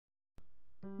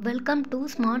Welcome to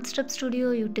Smart Step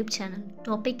Studio YouTube channel.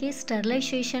 Topic is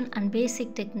sterilization and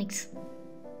basic techniques.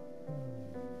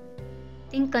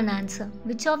 Think and answer.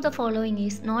 Which of the following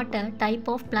is not a type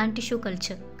of plant tissue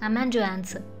culture? Command your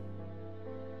answer.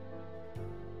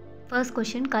 First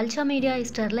question. Culture media is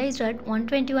sterilized at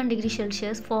 121 degrees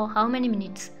Celsius for how many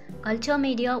minutes? Culture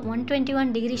media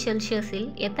 121 degrees Celsius இல்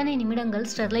எத்தனை நிமிடங்கள்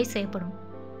sterilise செய்யப்படும்?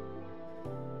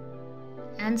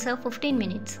 Answer 15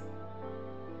 minutes.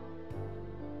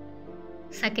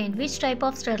 Second, which type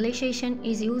of sterilization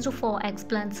is used for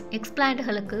explants?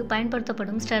 Explantகளுக்கு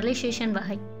பயன்படுத்தப்படும் sterilization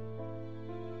வகை.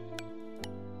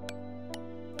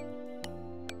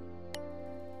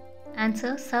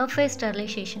 Answer, surface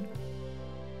sterilization.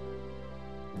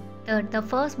 Third, the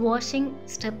first washing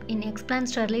step in explant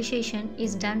sterilization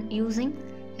is done using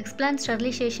explant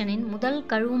sterilization இன் முதல்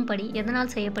கழுவும் படி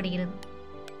எதனால் செய்யப்படுகிறது?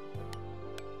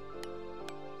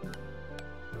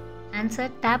 Answer,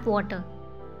 tap water.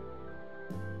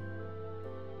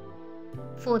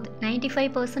 Fourth,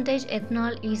 95%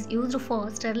 ethanol is used for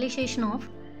sterilization of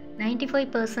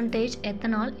 95%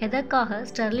 ethanol எதற்காக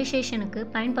ஸ்டெரிலைசேஷனுக்கு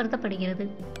பயன்படுத்தப்படுகிறது?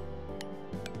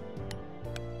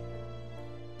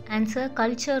 Answer,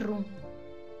 culture room.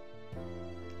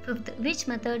 Fifth, which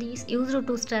method is used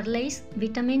to sterilize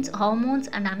vitamins, hormones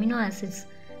and amino acids?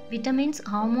 Vitamins,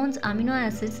 hormones, amino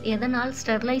acids எதனால்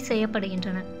sterilise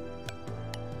செய்யப்படுகின்றன?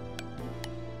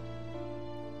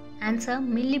 Answer,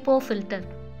 Millipo filter.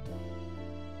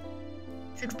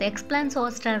 Sixth, explants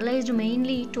are sterilized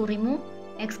mainly to remove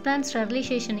explant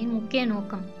sterilization in முக்கிய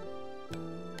நோக்கம்.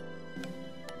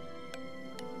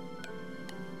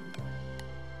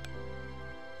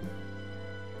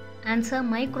 Answer,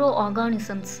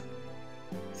 microorganisms.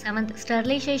 Seventh,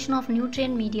 sterilization of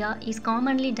nutrient media is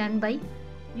commonly done by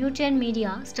nutrient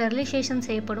media sterilization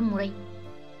செய்யப்படும் முறை.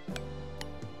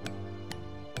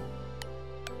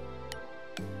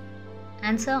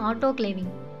 Answer,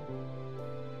 autoclaving.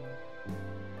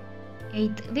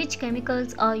 Eighth, which chemicals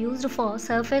are used for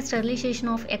surface sterilization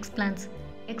of explants?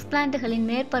 Explantகளின்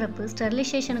மேற்பரப்பு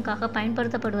ஸ்டெரிலைசேஷனுக்காக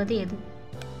பயன்படுத்தப்படுவது எது?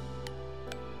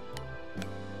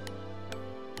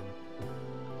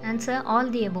 Answer, all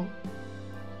the above.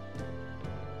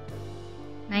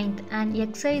 Ninth, an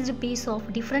excised piece of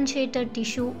differentiated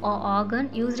tissue or organ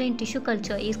used in tissue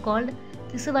culture is called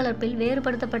திசு வளர்ப்பில்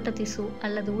வேறுபடுத்தப்பட்ட திசு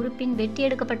அல்லது உறுப்பின் வெட்டி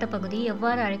எடுக்கப்பட்ட பகுதி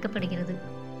எவ்வாறு அழைக்கப்படுகிறது?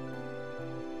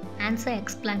 Answer,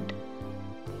 explant.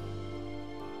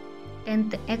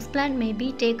 10th, explant may be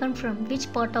taken from which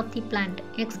part of the plant?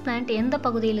 Explant எந்த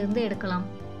பகுதியிலிருந்து எடுக்கலாம்?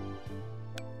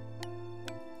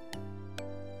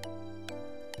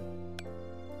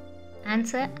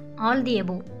 Answer, all the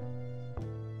above.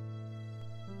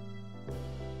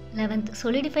 11th,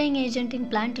 solidifying agent in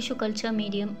plant tissue culture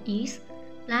medium is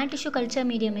plant tissue culture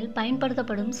medium இல்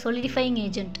பயன்படுத்தப்படும் solidifying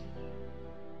agent.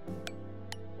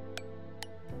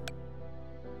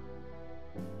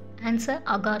 Answer,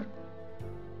 agar.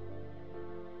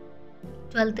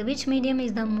 12th, which medium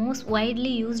is the most widely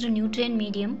used nutrient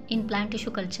medium in plant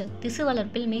tissue culture? திசு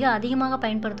வளர்ப்பில் மிக அதிகமாக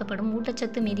பயன்படுத்தப்படும்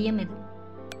ஊட்டச்சத்து medium எது?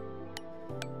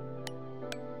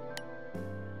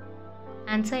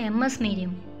 Answer, MS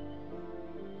medium.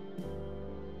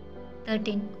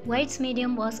 13. White's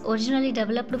medium was originally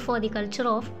developed for the culture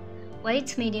of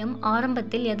White's medium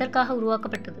ஆரம்பத்தில் எதற்காக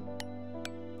உருவாக்கப்பட்டது?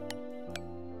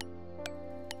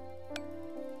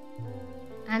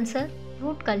 Answer,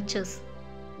 root cultures.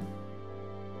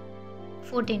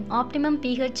 14. Optimum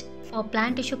pH for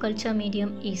plant tissue culture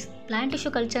medium is plant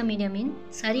tissue culture medium இன்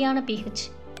சரியான pH.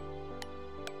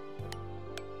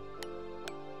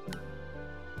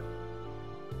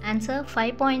 Answer,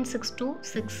 5.6 to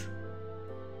 6.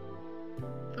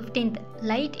 15th,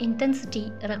 light intensity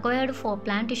required for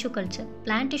plant tissue culture.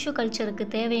 Plant tissue cultureக்கு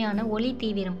தேவையான ஒளி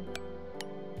தீவிரம்.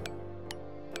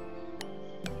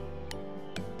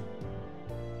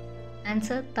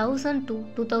 Answer, 1000 to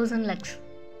 2000 lux.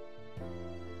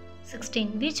 16.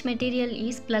 Which material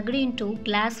is plugged into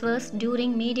glasswares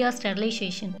during media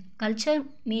sterilization? Culture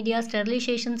media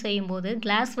sterilization செய்யும்போது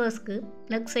glasswaresக்கு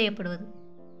plug செய்யப்படுவது.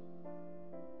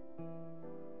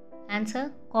 Answer,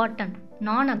 cotton,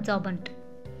 non-absorbent.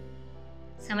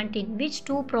 17. Which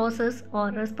two processes are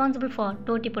responsible for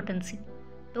totipotency?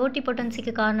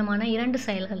 Totipotencyக்கு காரணமான இரண்டு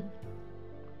செயல்கள்.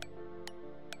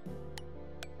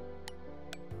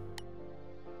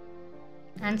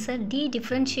 Answer,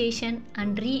 de-differentiation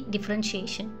and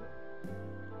re-differentiation.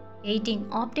 18.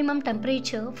 Optimum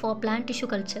temperature for plant tissue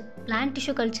culture. Plant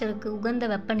tissue cultureக்கு உகந்த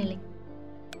வெப்பநிலை.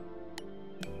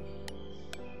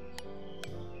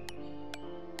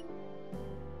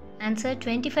 Answer,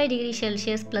 25 degrees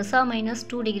Celsius plus or minus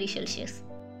 2 degrees Celsius.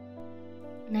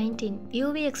 19.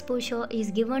 UV exposure is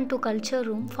given to culture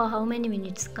room for how many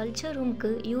minutes? Culture roomக்கு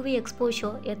UV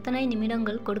exposure எத்தனை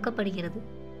நிமிடங்கள் கொடுக்கப்படுகிறது?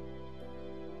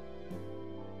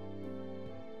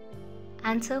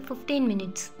 Answer 15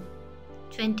 minutes.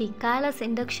 20. Callus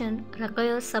induction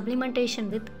requires supplementation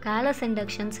with callus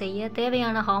induction செய்ய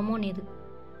தேவையான hormone எது?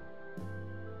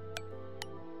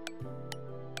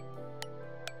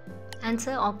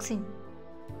 Answer auxin.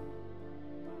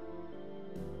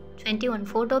 21.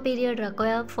 Photo period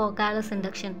required for callus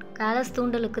induction. Callus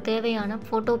தூண்டலுக்கு தேவையான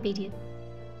photo period.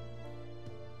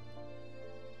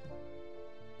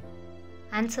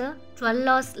 Answer 12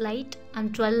 hours light and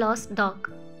 12 hours dark.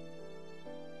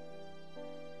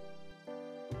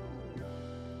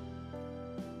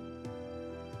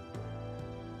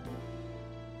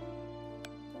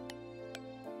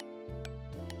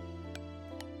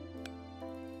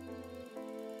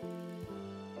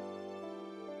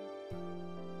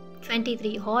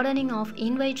 Hardening of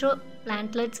in vitro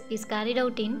plantlets is carried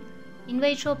out in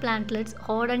vitro plantlets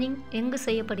hardening எங்கு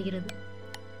செய்யப்படுகிறது?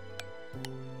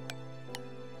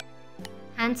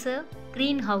 Answer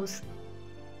greenhouse.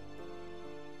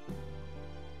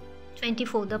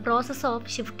 24. The process of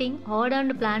shifting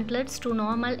hardened plantlets to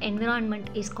normal environment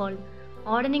is called.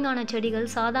 hardening ஆன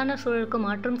செடிகள் சாதாரண சூழலுக்கு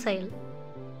மாற்றும் செயல்.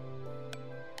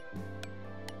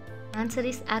 Answer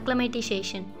is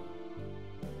acclimatization.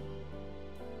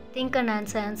 Think and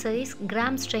answer. Answer is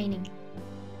gram straining.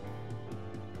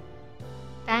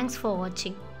 Thanks for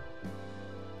watching.